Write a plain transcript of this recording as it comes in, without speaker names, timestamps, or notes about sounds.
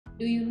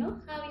Do you know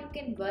how you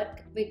can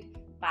work with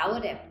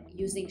Power App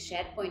using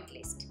SharePoint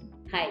list?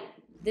 Hi,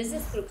 this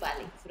is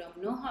Krupali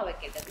from Know How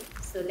Academy.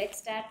 So let's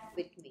start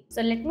with me.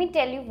 So let me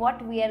tell you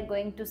what we are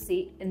going to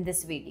see in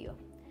this video.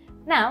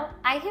 Now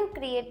I have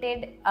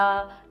created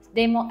a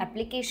demo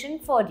application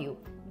for you.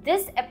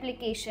 This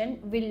application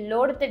will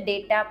load the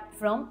data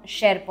from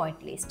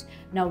SharePoint list.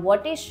 Now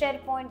what is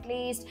SharePoint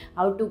list?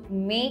 How to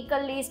make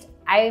a list?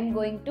 I am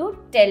going to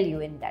tell you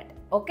in that.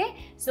 Okay,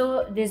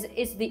 so this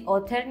is the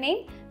author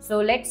name. So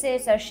let's say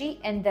Shashi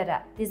and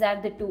Dara. These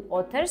are the two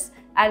authors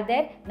are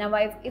there. Now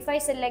if I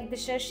select the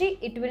Shashi,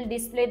 it will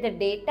display the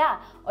data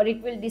or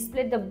it will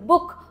display the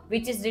book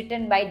which is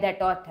written by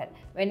that author.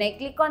 When I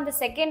click on the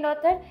second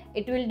author,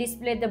 it will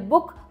display the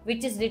book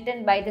which is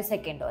written by the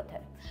second author.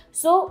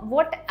 So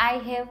what I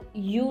have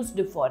used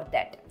for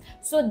that?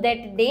 So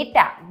that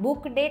data,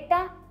 book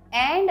data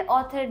and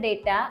author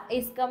data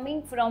is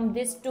coming from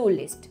this two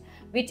list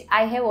which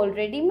I have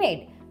already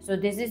made. So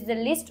this is the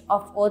list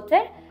of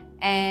author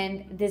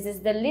and this is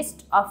the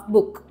list of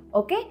book.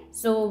 Okay,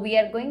 so we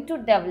are going to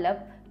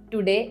develop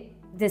today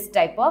this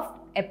type of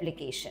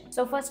application.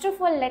 So first of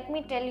all, let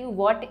me tell you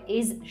what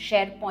is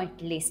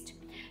SharePoint list.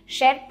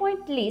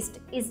 SharePoint list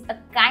is a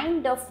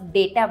kind of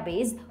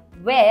database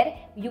where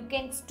you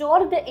can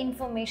store the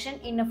information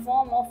in a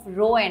form of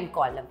row and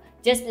column,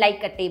 just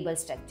like a table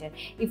structure.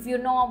 If you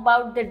know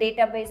about the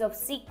database of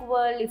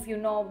SQL, if you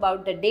know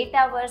about the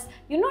Dataverse,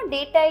 you know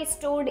data is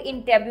stored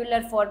in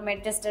tabular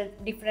format, just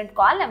different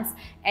columns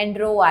and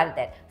row are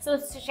there. So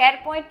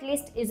SharePoint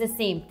list is the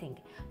same thing.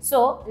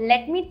 So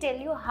let me tell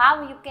you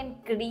how you can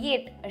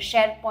create a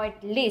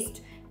SharePoint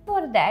list.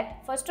 For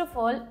that, first of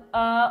all,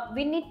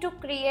 we need to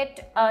create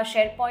a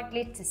SharePoint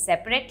list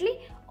separately,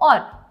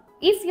 or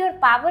if your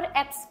Power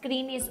App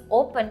screen is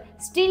open,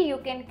 still you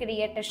can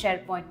create a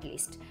SharePoint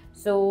list.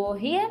 So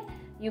here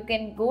you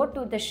can go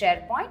to the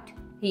SharePoint,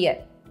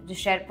 here the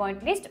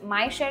SharePoint list.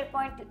 My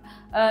SharePoint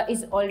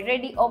is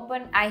already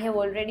open. I have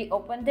already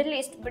opened the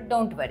list, but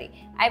don't worry.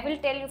 I will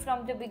tell you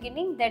from the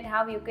beginning that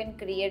how you can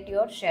create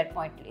your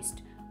SharePoint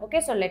list. Okay,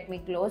 so let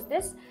me close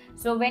this.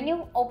 So when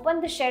you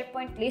open the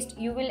SharePoint list,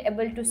 you will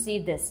able to see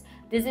this.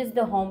 This is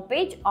the home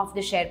page of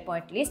the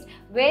SharePoint list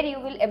where you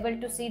will able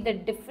to see the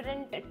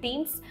different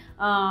teams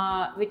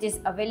which is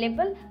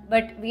available,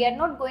 but we are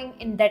not going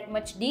in that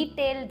much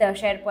detail, the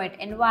SharePoint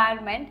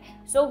environment.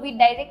 So we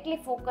directly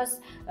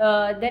focus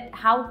that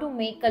how to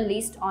make a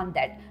list on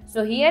that.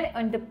 So here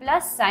on the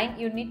plus sign,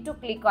 you need to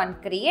click on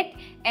create,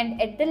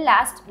 and at the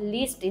last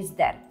list is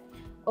there.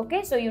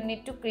 Okay, so you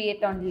need to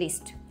create on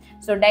list.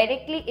 So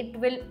directly it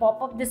will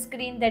pop up the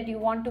screen that you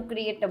want to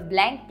create a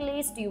blank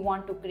list, you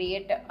want to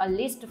create a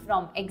list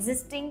from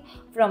existing,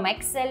 from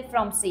Excel,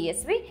 from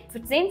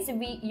CSV. Since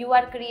you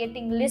are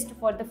creating list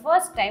for the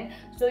first time,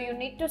 so you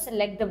need to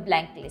select the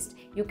blank list.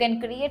 You can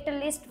create a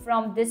list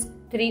from this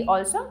three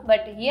also,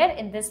 but here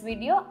in this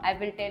video I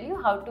will tell you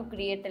how to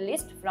create a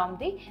list from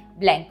the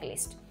blank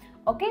list.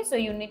 Okay, so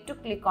you need to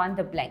click on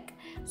the blank.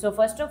 So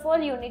first of all,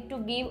 you need to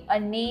give a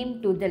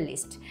name to the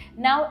list.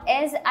 Now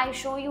as I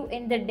show you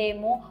in the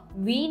demo,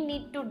 we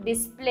need to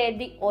display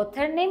the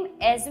author name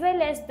as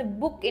well as the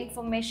book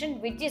information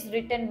which is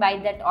written by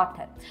that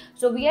author.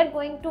 So we are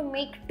going to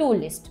make two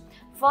lists.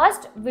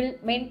 First will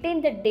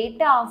maintain the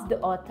data of the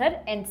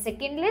author, and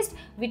second list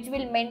which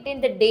will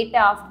maintain the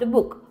data of the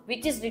book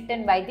which is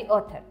written by the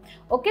author.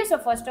 Okay, so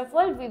first of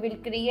all, we will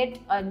create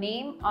a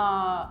name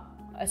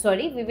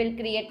we will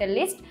create a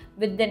list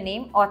with the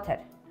name author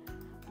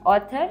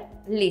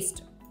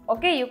list.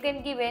 Okay, you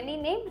can give any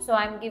name. So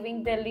I am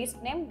giving the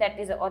list name, that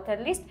is author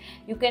list.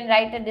 You can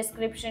write a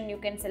description, you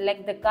can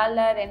select the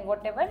color and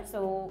whatever.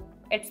 So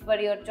it's for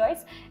your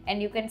choice,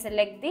 and you can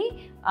select the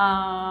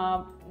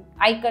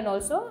icon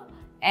also,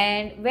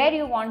 and where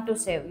you want to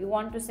save. You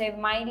want to save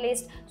my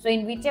list, so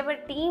in whichever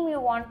team you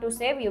want to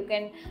save, you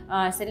can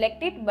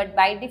select it, but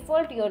by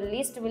default your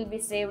list will be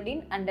saved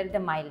in under the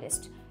my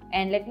list.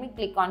 And let me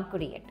click on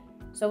create.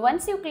 So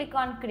once you click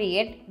on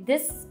create,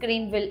 this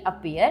screen will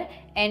appear,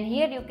 and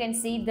here you can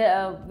see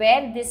the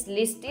where this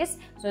list is.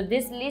 So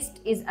this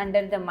list is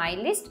under the my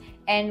list,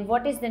 and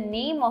what is the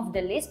name of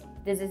the list?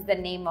 This is the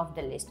name of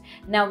the list.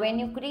 Now when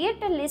you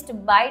create a list,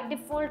 by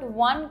default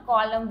one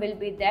column will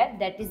be there,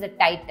 that is the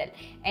title,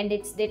 and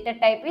its data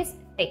type is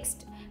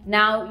text.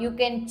 Now you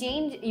can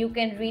change, you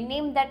can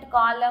rename that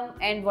column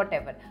and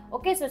whatever.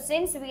 Okay, so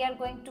since we are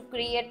going to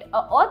create a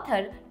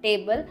author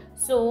table,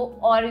 so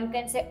or you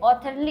can say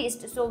author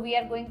list, so we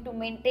are going to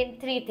maintain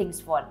three things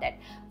for that.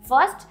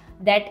 First,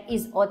 that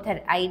is author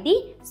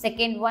ID,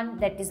 second one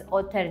that is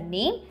author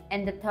name,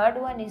 and the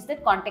third one is the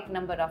contact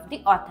number of the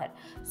author.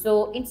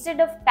 So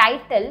instead of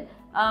title,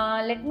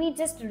 let me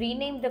just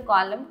rename the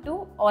column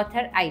to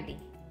author ID.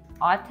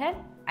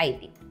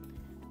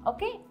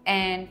 Okay,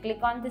 and click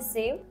on the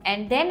save,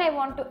 and then I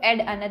want to add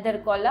another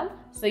column,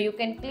 so you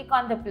can click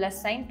on the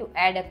plus sign to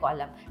add a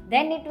column.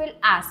 Then it will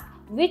ask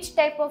which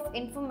type of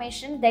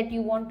information that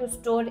you want to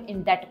store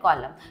in that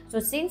column. So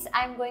since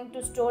I am going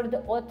to store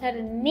the author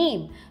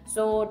name,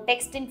 so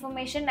text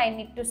information I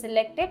need to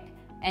select it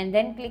and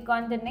then click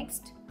on the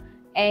next.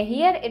 and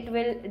here it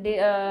will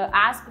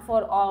ask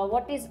for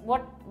what is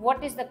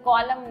the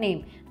column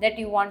name that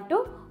you want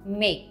to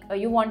make,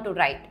 you want to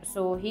write.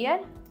 So here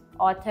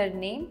author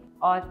name,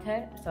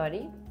 author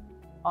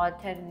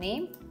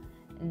name.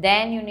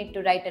 Then you need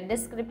to write a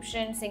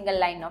description, single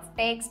line of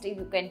text.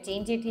 You can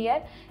change it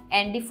here,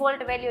 and default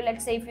value,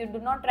 let's say if you do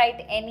not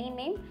write any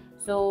name,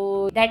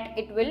 so that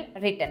it will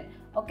written.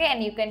 Okay,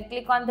 and you can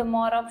click on the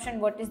more option.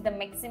 What is the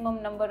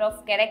maximum number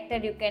of character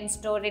you can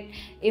store it?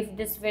 If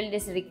this field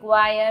is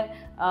require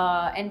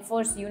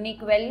enforce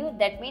unique value,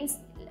 that means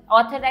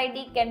author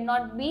ID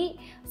cannot be,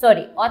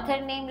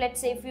 author name, let's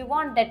say if you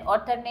want that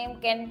author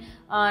name can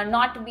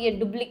not be a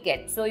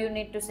duplicate, so you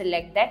need to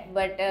select that.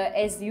 But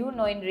as you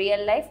know, in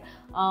real life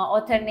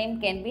author name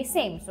can be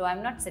same, so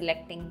I'm not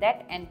selecting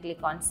that and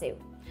click on save.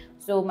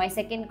 So my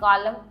second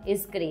column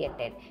is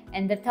created,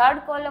 and the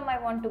third column I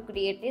want to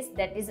create is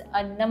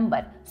a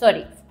number,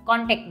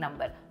 contact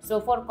number.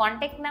 So for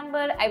contact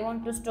number I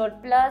want to store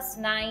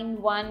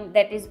 +91,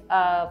 that is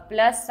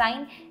plus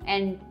sign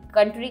and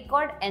country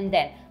code, and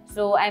then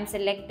so I'm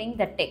selecting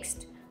the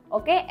text,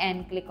 okay,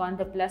 and click on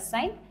the plus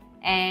sign,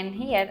 and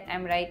here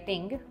I'm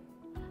writing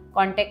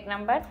contact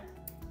number,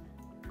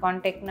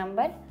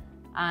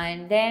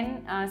 and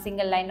then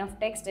single line of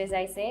text, as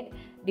I said.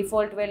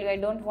 Default value I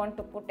don't want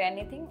to put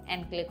anything,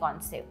 and click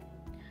on save.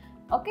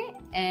 Okay,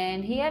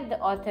 and here the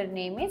author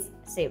name is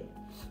saved.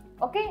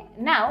 Okay,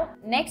 now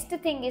next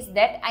thing is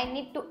that I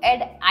need to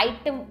add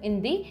item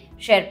in the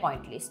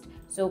SharePoint list.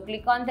 So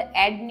click on the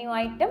add new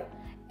item,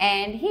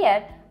 and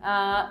here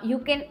you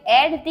can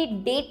add the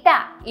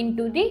data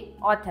into the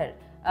author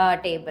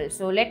table.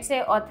 So let's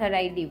say author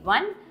ID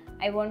 1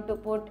 I want to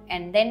put,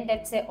 and then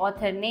let's say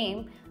author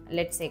name,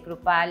 let's say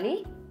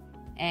Krupali,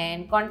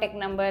 and contact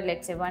number,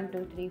 let's say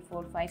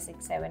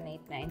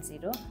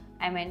 12345678990.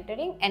 I'm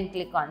entering and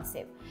click on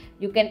save.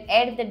 You can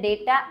add the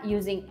data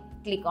using,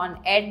 click on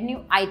add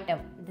new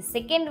item. The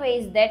second way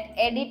is that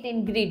edit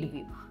in grid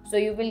view. So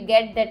you will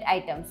get that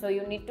item. So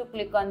you need to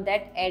click on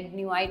that add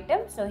new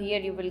item. So here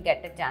you will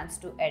get a chance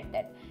to add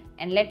that.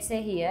 And let's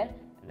say here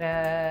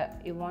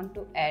you want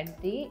to add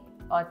the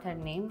author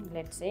name,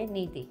 let's say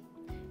Nidhi.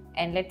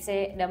 And let's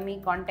say dummy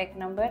contact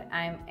number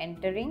I am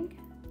entering.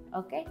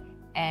 Okay.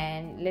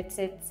 And let's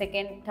say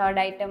third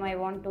item I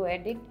want to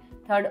edit,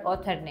 third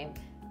author name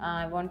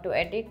I want to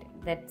edit,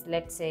 that's,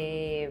 let's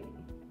say,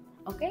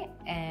 okay,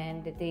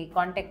 and the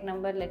contact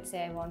number, let's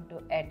say I want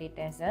to edit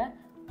as a,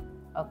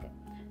 okay.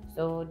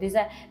 So this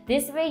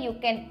way you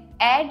can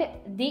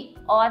add the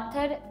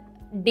author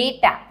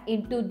data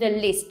into the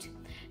list.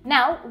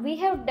 Now we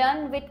have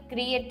done with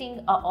creating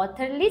an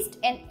author list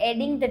and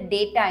adding the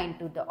data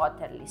into the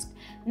author list.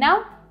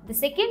 Now the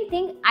second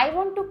thing, I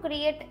want to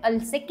create a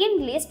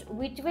second list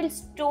which will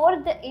store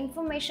the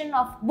information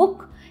of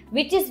book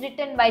which is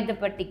written by the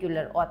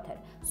particular author.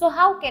 So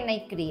how can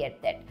I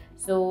create that?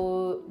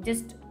 So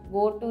just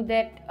go to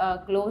that,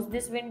 close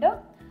this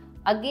window.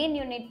 Again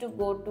you need to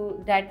go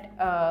to that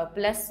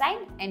plus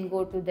sign and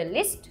go to the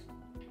list.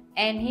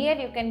 And here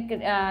you can,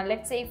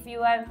 let's say if you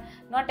are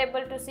not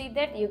able to see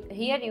that,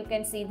 here you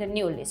can see the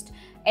new list,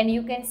 and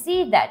you can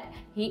see that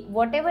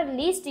whatever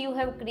list you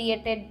have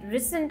created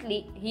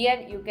recently, here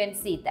you can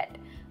see that.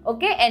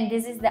 Okay, and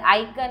this is the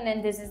icon,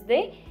 and this is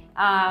the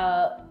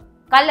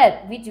color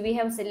which we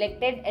have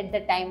selected at the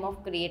time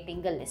of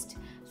creating a list.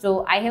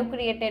 So I have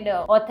created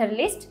an author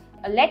list.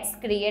 Let's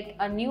create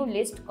a new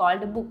list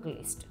called book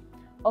list.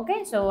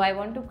 Okay, so I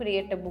want to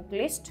create a book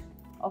list.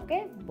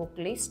 Okay, book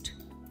list,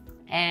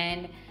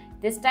 and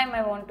this time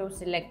I want to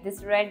select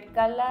this red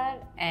color,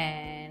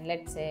 and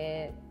let's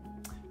say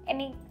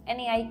any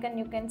icon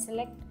you can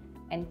select,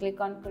 and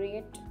click on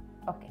create.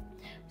 Okay,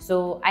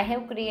 so I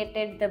have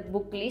created the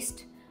book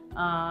list,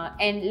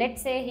 and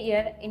let's say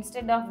here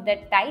instead of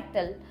that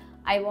title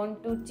I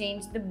want to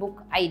change the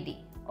book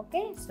ID.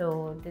 Okay,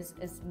 so this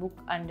is book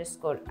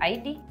underscore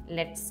ID.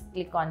 Let's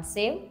click on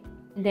save.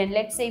 Then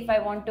let's say if I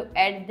want to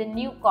add the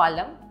new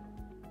column,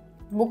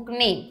 book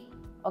name.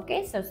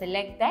 Okay, so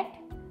select that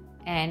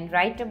and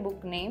write a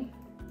book name,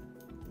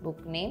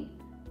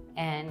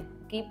 and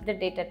keep the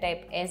data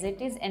type as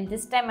it is. And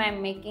this time I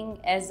am making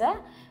as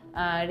a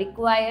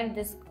require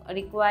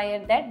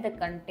that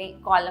the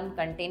column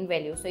contain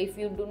value. So if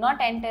you do not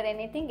enter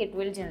anything, it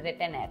will generate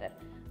an error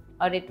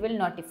or it will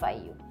notify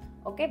you.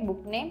 Okay,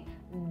 book name.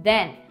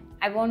 Then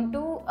I want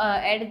to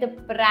add the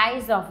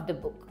price of the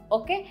book.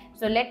 Okay,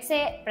 so let's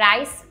say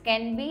price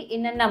can be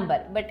in a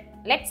number, but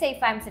let's say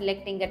if I am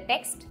selecting a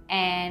text,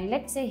 and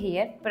let's say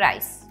here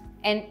price,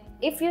 and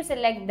if you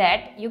select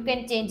that, you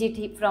can change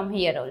it from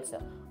here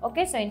also.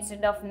 Okay, so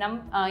instead of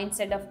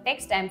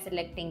text I am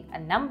selecting a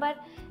number,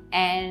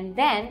 and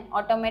then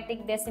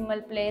automatic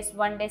decimal place,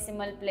 1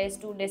 decimal place,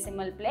 2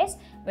 decimal place,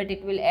 but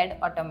it will add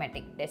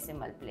automatic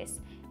decimal place.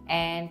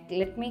 And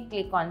let me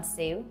click on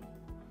save.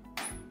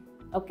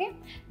 Okay,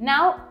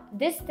 now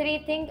this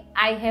 3 things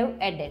I have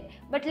added,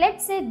 but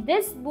let's say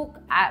this book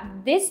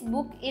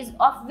is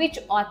of which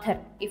author,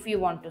 if you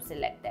want to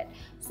select that.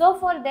 So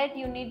for that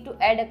you need to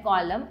add a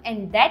column,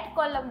 and that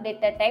column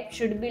data type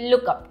should be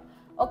lookup.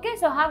 Okay,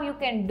 so how you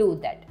can do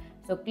that?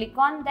 So click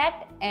on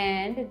that,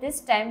 and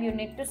this time you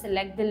need to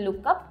select the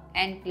lookup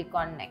and click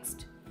on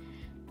next.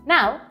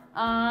 Now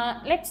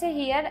let's say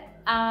here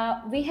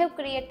we have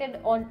created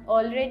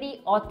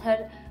already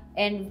author,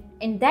 and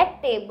in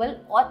that table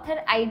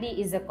author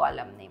ID is a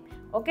column name.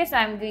 Okay, so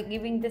I am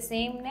giving the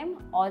same name,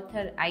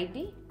 author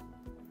ID,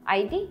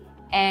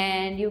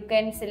 and you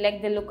can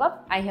select the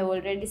lookup. I have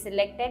already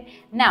selected.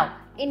 Now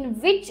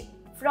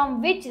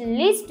from which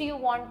list you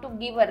want to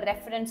give a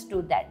reference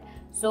to that.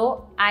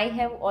 So I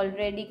have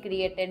already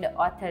created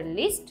author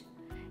list,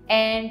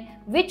 and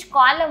which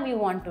column you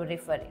want to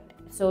refer it.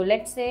 So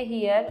let's say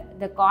here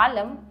the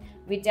column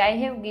which I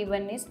have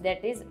given is,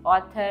 that is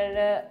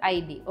author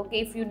ID. Okay,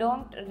 if you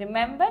don't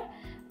remember,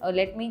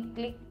 let me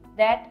click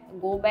that,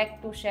 go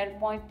back to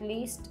SharePoint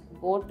list,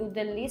 go to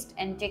the list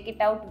and check it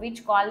out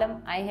which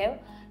column I have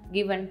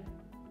given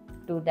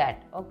to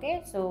that.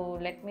 Okay, so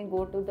let me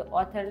go to the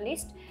author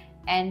list,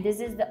 and this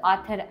is the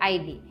author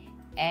ID.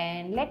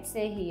 And let's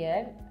say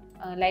here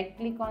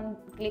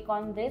click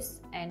on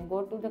this and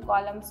go to the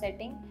column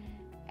setting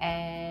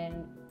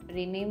and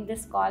rename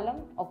this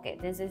column. Okay,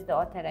 this is the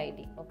author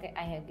ID. Okay,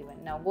 I have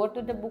given. Now go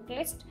to the book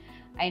list.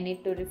 I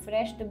need to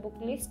refresh the book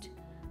list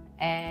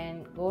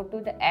and go to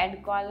the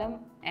add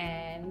column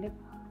and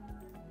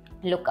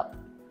lookup.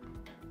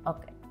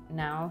 Okay,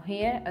 now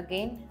here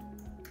again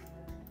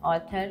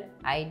author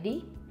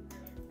ID,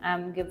 I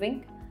am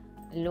giving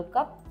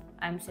lookup,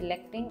 I am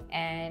selecting,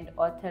 and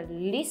author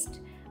list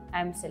I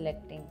am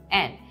selecting.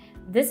 And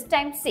this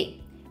time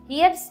see,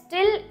 here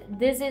still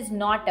this is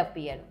not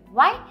appear.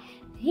 Why?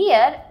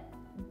 Here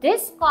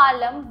this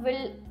column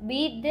will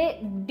be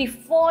the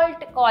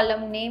default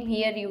column name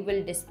here you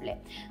will display.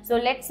 So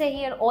let's say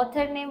here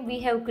author name we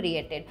have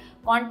created,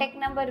 contact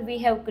number we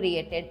have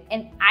created,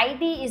 and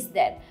ID is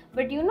there.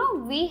 But you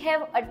know, we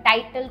have a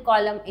title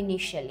column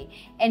initially,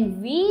 and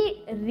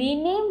we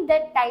rename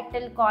that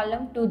title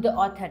column to the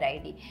author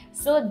ID.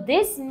 So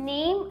this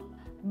name,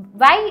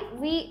 why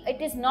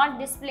it is not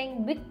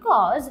displaying?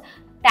 Because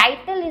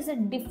title is a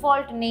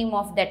default name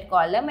of that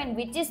column, and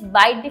which is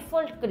by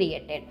default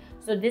created.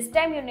 So this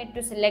time you need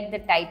to select the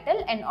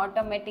title and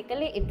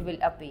automatically it will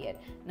appear.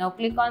 Now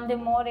click on the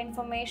more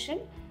information,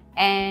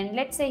 and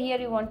let's say here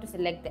you want to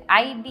select the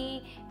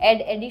ID,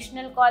 add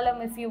additional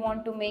column. If you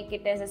want to make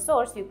it as a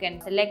source, you can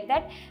select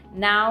that.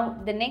 Now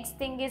the next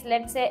thing is,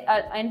 let's say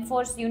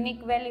enforce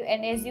unique value,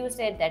 and as you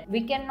said that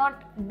we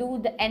cannot do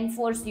the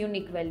enforce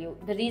unique value.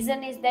 The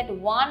reason is that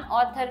one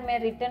author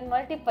may written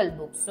multiple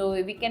books, so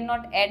we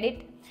cannot add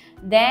it.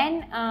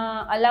 Then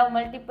allow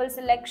multiple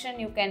selection,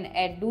 you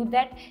can do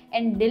that.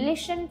 And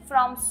deletion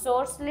from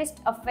source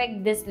list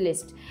affect this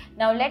list.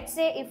 Now let's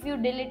say if you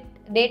delete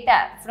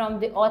data from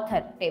the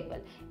author table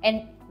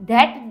and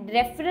that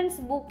reference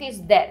book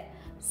is there,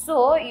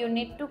 so you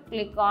need to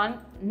click on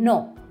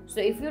no. So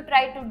if you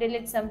try to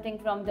delete something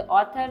from the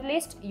author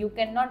list, you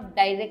cannot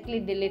directly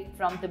delete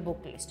from the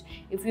book list.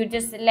 If you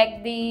just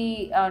select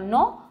the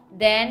no,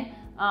 then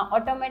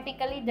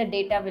automatically the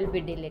data will be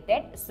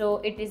deleted. So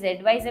it is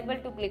advisable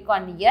to click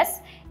on yes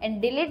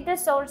and delete the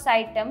source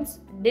items,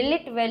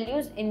 delete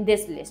values in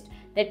this list.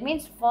 That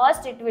means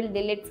first it will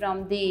delete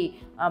from the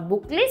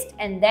book list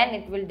and then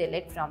it will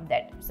delete from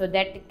that. So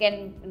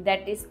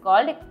that is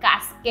called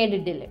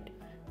cascade delete.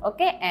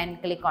 Okay,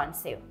 and click on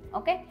save.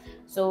 Okay,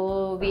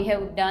 so we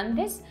have done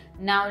this.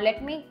 Now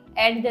let me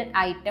add the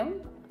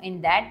item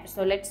in that.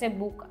 So let's say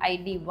book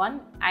ID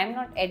 1. I am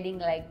not adding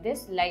like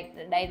this, like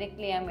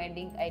directly I am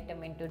adding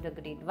item into the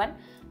grid 1.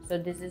 So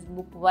this is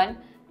book 1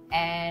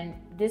 and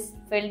this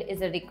field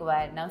is a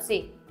required. Now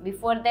see,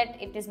 before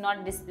that it is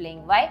not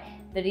displaying. Why?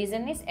 The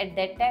reason is at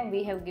that time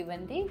we have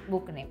given the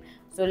book name.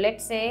 So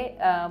let's say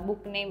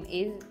book name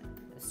is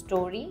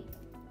story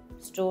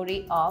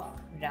of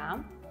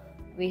Ram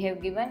we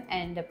have given,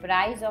 and the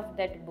price of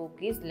that book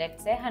is,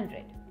 let's say,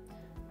 100,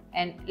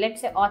 and let's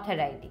say author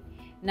ID.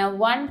 Now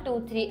 1,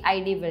 2, 3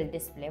 ID will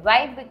display.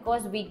 Why?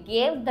 Because we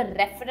gave the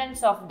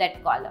reference of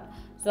that column.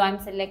 So I am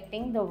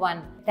selecting the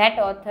one, that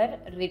author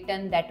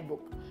written that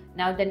book.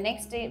 Now the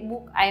next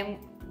book I am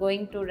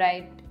going to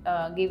write,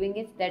 giving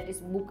it, that is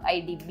book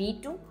ID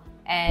B2,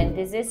 and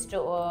this is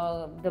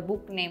the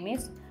book name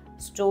is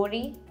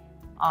Story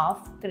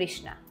of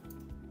Krishna.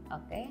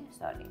 Okay,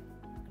 sorry,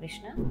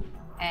 Krishna.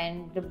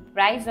 And the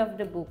price of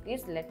the book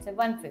is, let's say,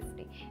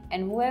 150,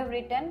 and who have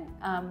written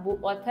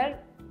author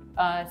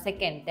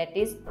second, that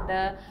is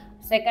the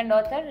second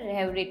author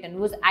have written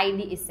whose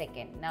ID is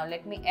second. Now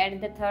let me add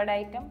the third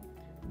item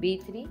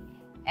B3,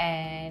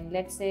 and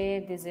let's say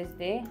this is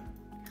the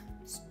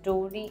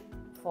story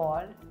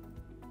for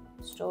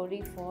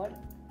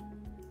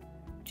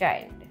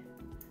child,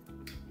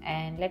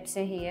 and let's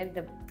say here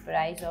the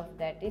price of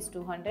that is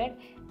 200,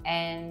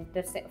 and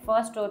the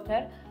first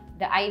author,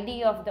 the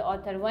ID of the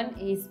author 1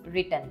 is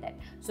written there.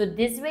 So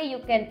this way you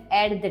can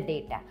add the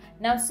data.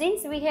 Now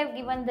since we have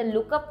given the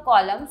lookup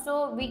column,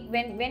 so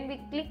when we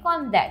click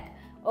on that,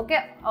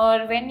 okay,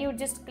 or when you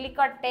just click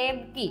a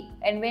tab key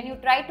and when you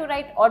try to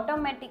write,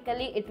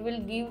 automatically it will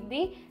give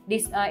the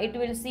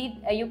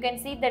you can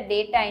see the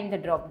data in the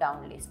drop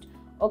down list.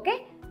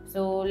 Okay,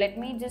 So let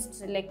me just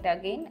select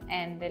again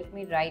and let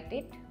me write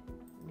it.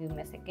 Give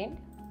me a second.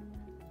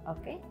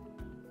 Okay,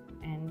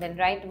 and then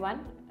write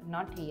one,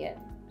 not here,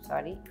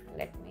 sorry,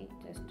 let me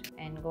just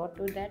and go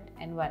to that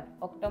and one.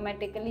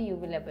 Automatically you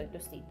will able to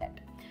see that.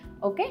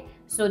 Okay,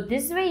 so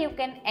this way you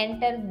can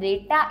enter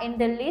data in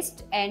the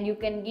list and you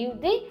can give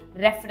the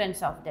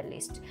reference of the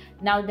list.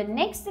 Now the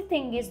next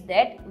thing is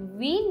that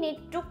we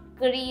need to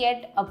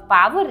create a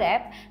Power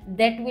App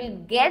that will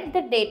get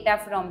the data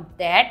from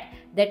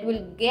that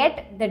will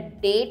get the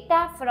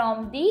data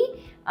from the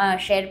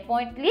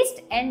SharePoint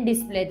list and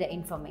display the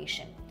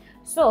information.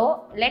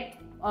 So let's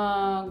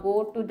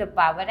go to the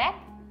Power App.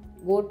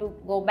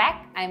 Go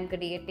back. I am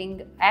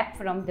creating app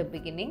from the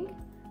beginning.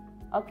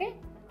 Okay.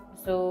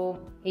 So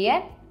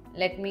here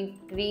let me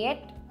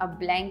create a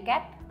blank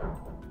app.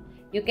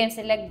 You can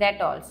select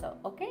that also.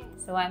 Okay.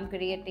 So I am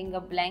creating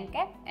a blank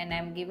app and I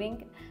am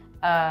giving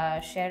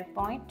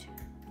SharePoint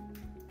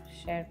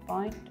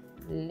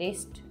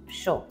list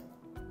show.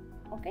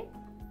 Okay.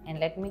 And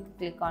let me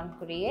click on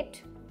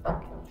create.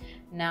 Okay.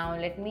 Now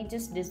let me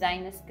just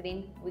design a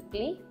screen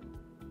quickly.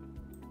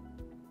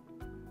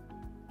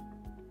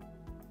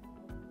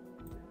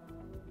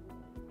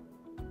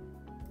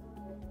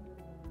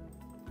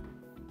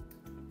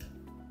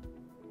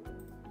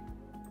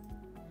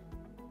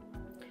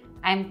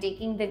 I am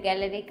taking the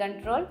gallery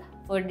control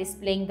for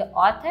displaying the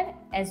author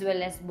as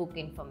well as book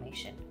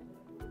information.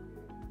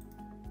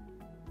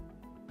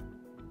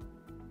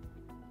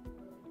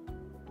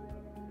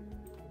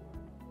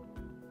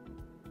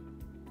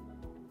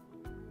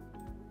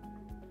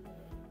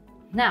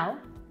 Now,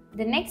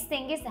 the next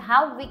thing is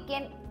how we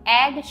can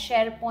add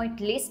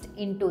SharePoint list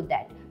into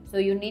that. So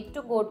you need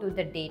to go to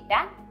the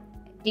data,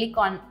 click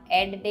on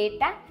add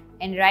data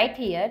and right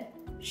here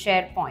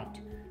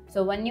SharePoint.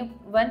 So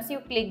once you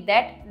click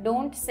that,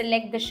 don't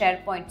select the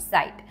SharePoint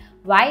site.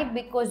 Why?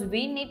 Because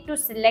we need to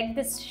select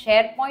this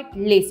SharePoint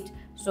list.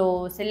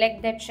 So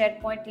select that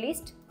SharePoint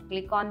list,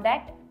 click on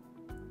that.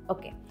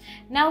 Okay.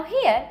 Now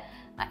here,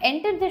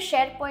 enter the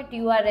SharePoint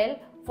URL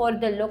for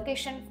the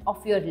location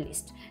of your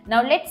list.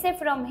 Now let's say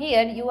from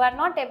here you are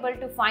not able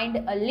to find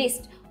a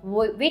list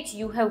which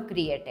you have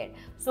created.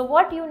 So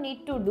what you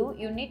need to do,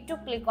 you need to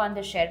click on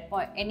the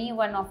SharePoint, any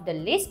one of the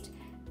list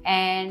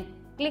and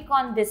click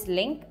on this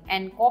link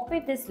and copy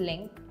this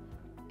link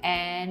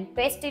and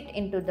paste it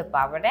into the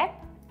Power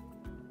App.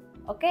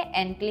 Okay,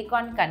 and click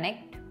on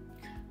connect.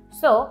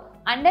 So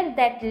under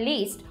that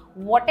list,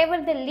 whatever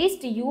the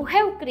list you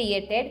have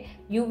created,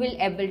 you will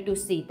able to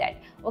see that.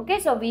 Okay,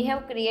 so we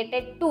have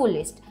created two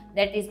lists,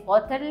 that is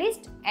author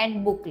list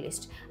and book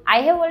list.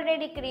 I have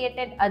already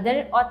created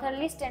other author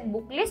list and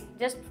book list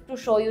just to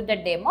show you the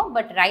demo,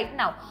 but right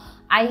now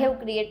I have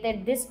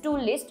created this two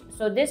lists.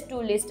 So these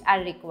two lists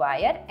are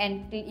required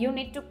and you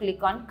need to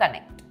click on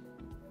connect.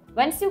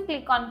 Once you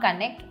click on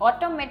connect,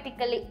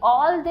 automatically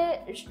automatically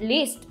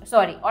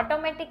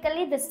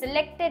the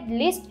selected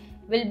list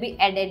will be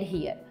added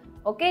here.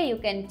 Okay, you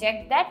can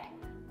check that.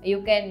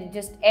 You can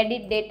just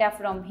edit data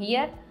from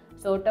here.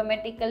 So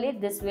automatically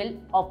this will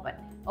open.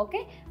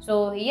 Okay,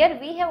 so here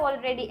we have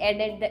already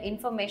added the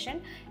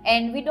information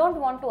and we don't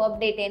want to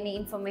update any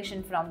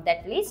information from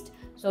that list.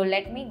 So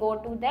let me go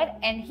to that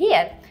and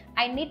here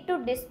I need to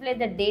display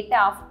the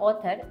data of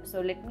author.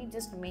 So let me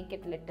just make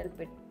it little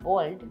bit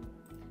bold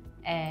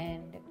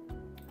and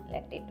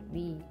let it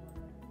be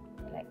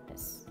like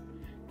this.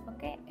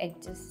 Okay,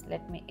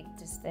 let me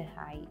adjust the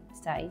high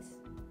size.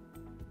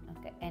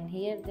 Okay, and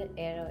here the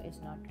arrow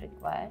is not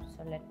required,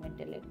 so let me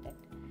delete that.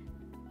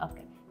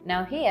 Okay,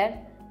 now here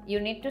you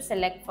need to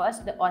select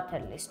first the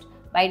author list.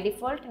 By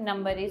default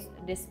number is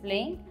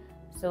displaying,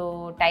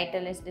 so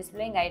title is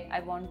displaying.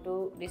 I want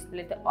to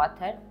display the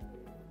author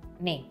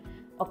name.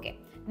 Okay,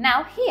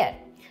 now here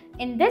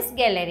in this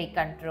gallery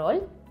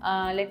control,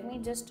 let me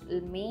just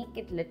make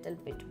it little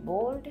bit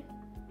bold.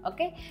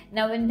 Okay,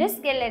 now in this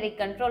gallery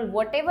control,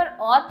 whatever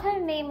author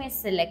name is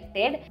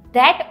selected,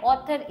 that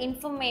author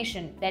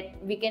information, that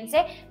we can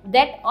say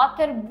that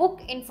author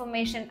book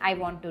information I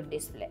want to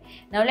display.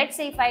 Now let's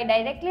say if I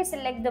directly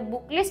select the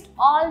book list,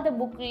 all the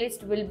book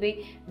list will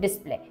be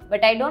displayed,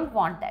 but I don't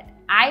want that.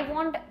 I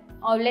want,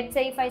 or let's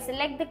say if I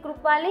select the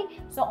Krupali,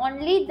 so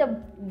only the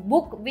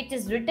book which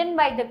is written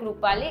by the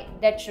Krupali,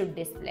 that should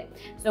display.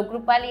 So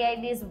Krupali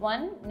ID is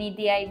 1,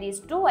 Nidhi ID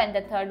is 2 and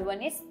the third one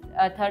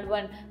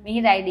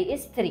Mihir ID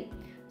is 3.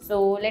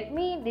 So let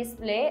me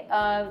display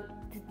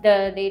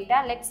the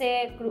data. Let's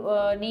say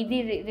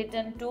Nidhi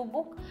written 2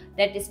 book,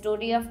 that is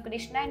Story of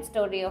Krishna and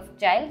Story of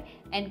Child,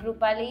 and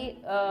Krupali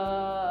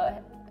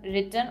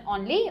written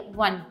only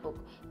 1 book.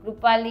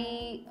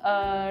 Krupali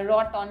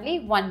wrote only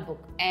 1 book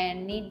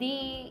and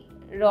Nidhi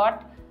wrote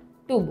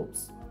 2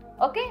 books.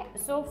 Okay,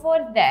 so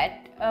for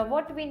that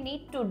what we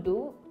need to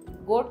do,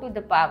 go to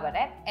the Power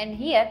App and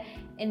here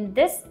in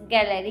this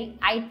gallery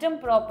item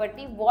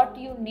property, what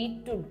you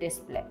need to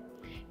display?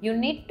 You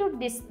need to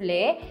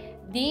display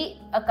the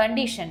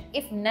condition.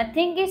 If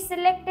nothing is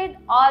selected,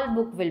 all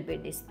book will be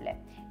displayed,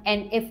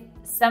 and if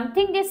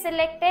something is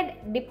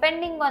selected,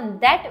 depending on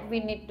that we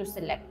need to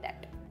select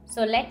that.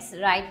 So let's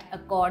write a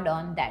code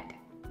on that.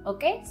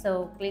 Okay,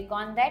 so click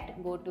on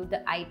that, go to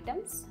the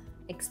items,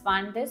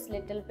 expand this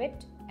little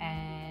bit,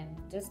 and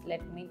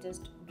let me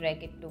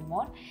drag it to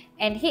more.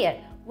 And here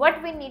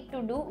what we need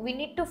to do, we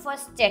need to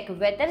first check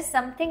whether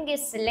something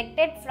is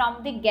selected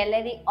from the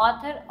gallery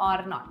author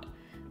or not.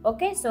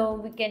 Okay, so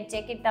we can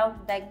check it out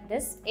like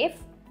this. If,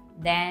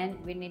 then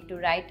we need to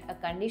write a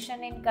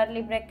condition in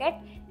curly bracket,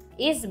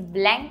 is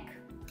blank.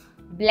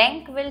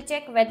 Blank will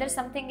check whether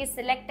something is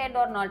selected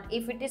or not.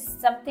 If it is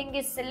something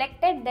is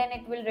selected, then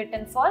it will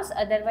return false,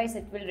 otherwise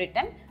it will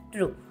return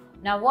true.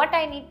 Now what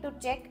I need to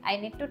check? I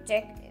need to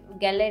check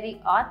gallery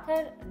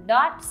author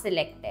dot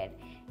selected.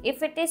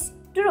 If it is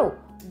true,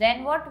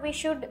 then what we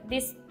should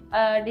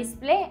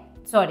display?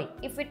 Sorry,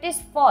 if it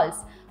is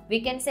false, we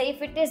can say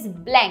if it is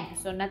blank.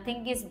 So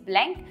nothing is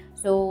blank.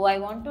 So I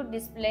want to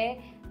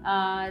display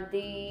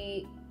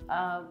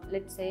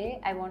let's say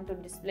I want to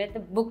display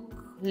the book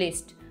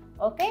list.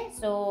 Okay,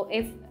 so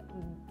if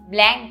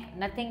blank,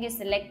 nothing is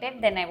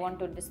selected, then I want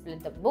to display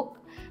the book.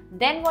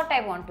 Then what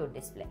I want to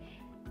display?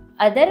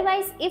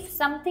 Otherwise, if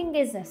something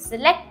is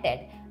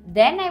selected,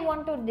 then I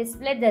want to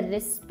display the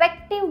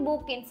respective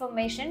book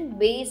information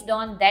based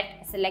on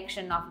that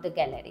selection of the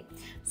gallery.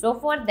 So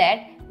for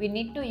that, we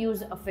need to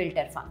use a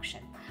filter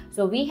function.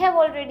 So we have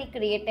already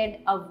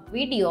created a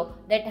video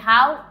that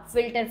how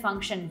filter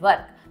function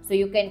work. So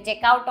you can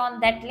check out on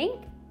that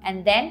link,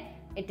 and then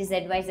it is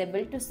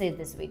advisable to see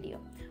this video.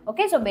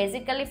 Okay, so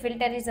basically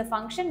filter is a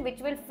function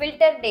which will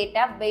filter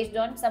data based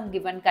on some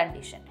given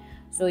condition.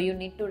 So you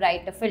need to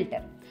write a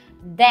filter.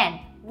 Then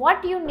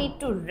what you need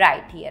to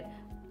write here?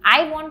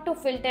 I want to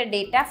filter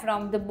data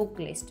from the book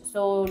list.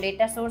 So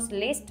data source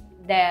list,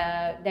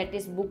 that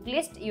is book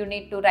list, you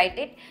need to write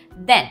it.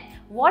 Then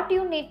what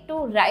you need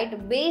to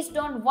write based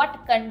on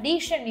what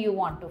condition you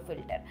want to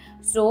filter.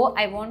 So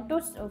I want to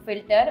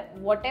filter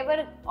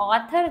whatever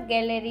author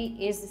gallery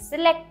is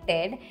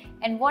selected,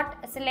 and what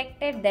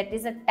selected, that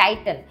is a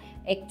title.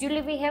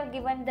 Actually we have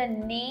given the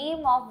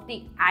name of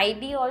the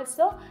ID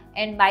also,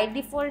 and by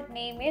default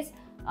name is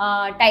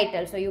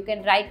title. So you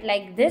can write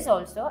like this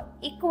also,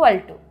 equal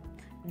to.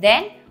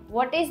 Then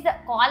what is the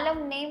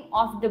column name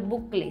of the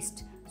book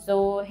list?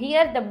 So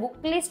here the book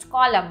list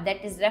column,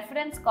 that is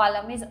reference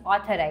column, is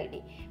author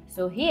ID.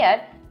 So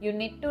here you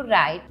need to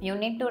write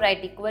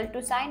equal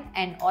to sign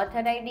and author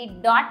ID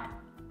dot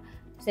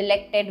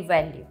selected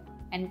value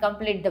and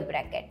complete the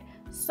bracket.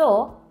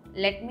 So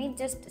let me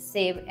just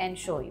save and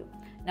show you.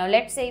 Now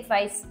let's say if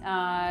I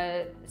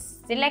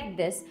select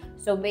this,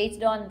 so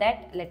based on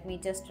that, let me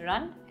just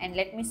run and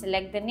let me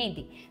select the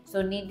Nidhi.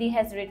 So Nidhi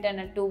has written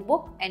a 2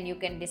 book, and you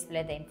can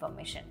display the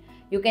information.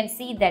 You can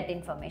see that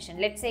information.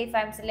 Let's say if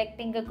I am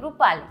selecting a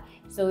Krupali,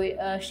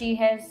 so she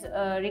has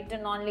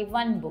written only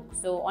 1 book,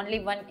 so only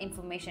 1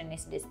 information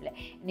is displayed.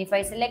 And if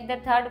I select the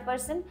third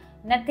person,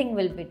 nothing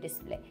will be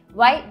displayed.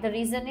 Why? The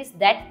reason is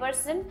that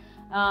person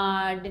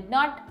did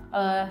not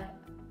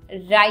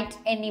write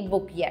any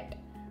book yet.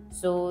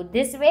 So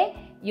this way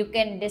you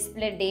can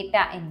display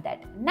data in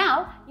that.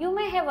 Now you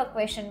may have a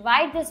question,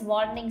 why this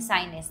warning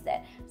sign is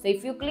there? So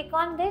if you click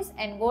on this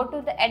and go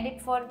to the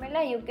edit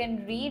formula, you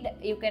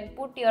can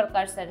put your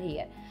cursor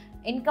here.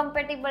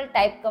 Incompatible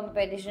type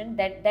comparison,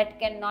 that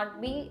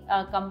cannot be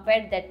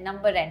compared, that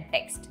number and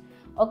text.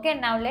 Okay,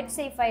 now let's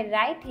say if I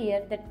write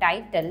here the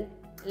title,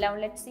 now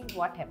let's see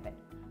what happened.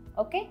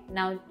 Okay,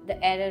 now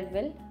the error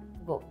will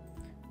go,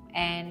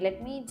 and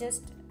let me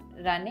just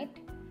run it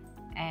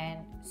and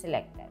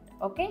select that.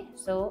 Okay,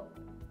 so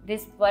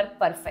this worked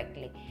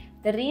perfectly.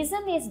 The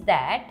reason is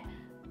that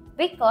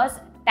because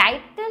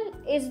title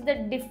is the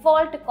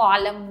default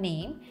column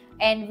name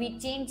and we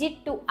change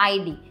it to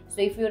ID.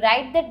 So if you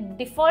write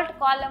the default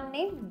column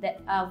name, the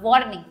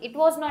warning, it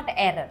was not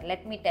error,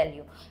 let me tell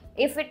you.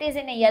 If it is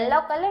in a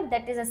yellow color,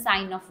 that is a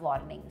sign of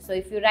warning. So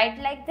if you write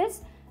like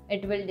this,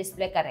 it will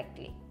display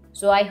correctly.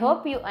 So I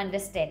hope you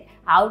understand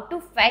how to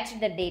fetch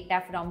the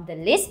data from the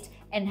list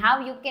and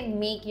how you can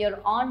make your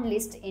own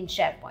list in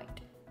SharePoint.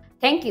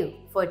 Thank you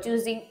for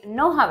choosing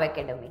Know How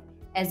Academy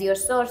as your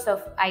source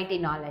of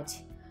IT knowledge.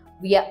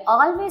 We are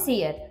always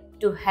here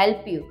to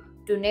help you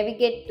to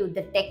navigate to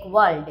the tech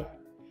world.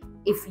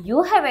 If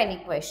you have any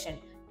question,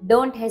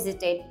 don't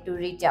hesitate to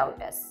reach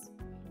out us.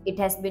 It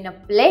has been a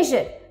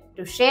pleasure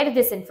to share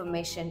this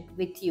information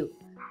with you.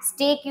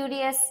 Stay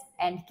curious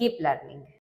and keep learning.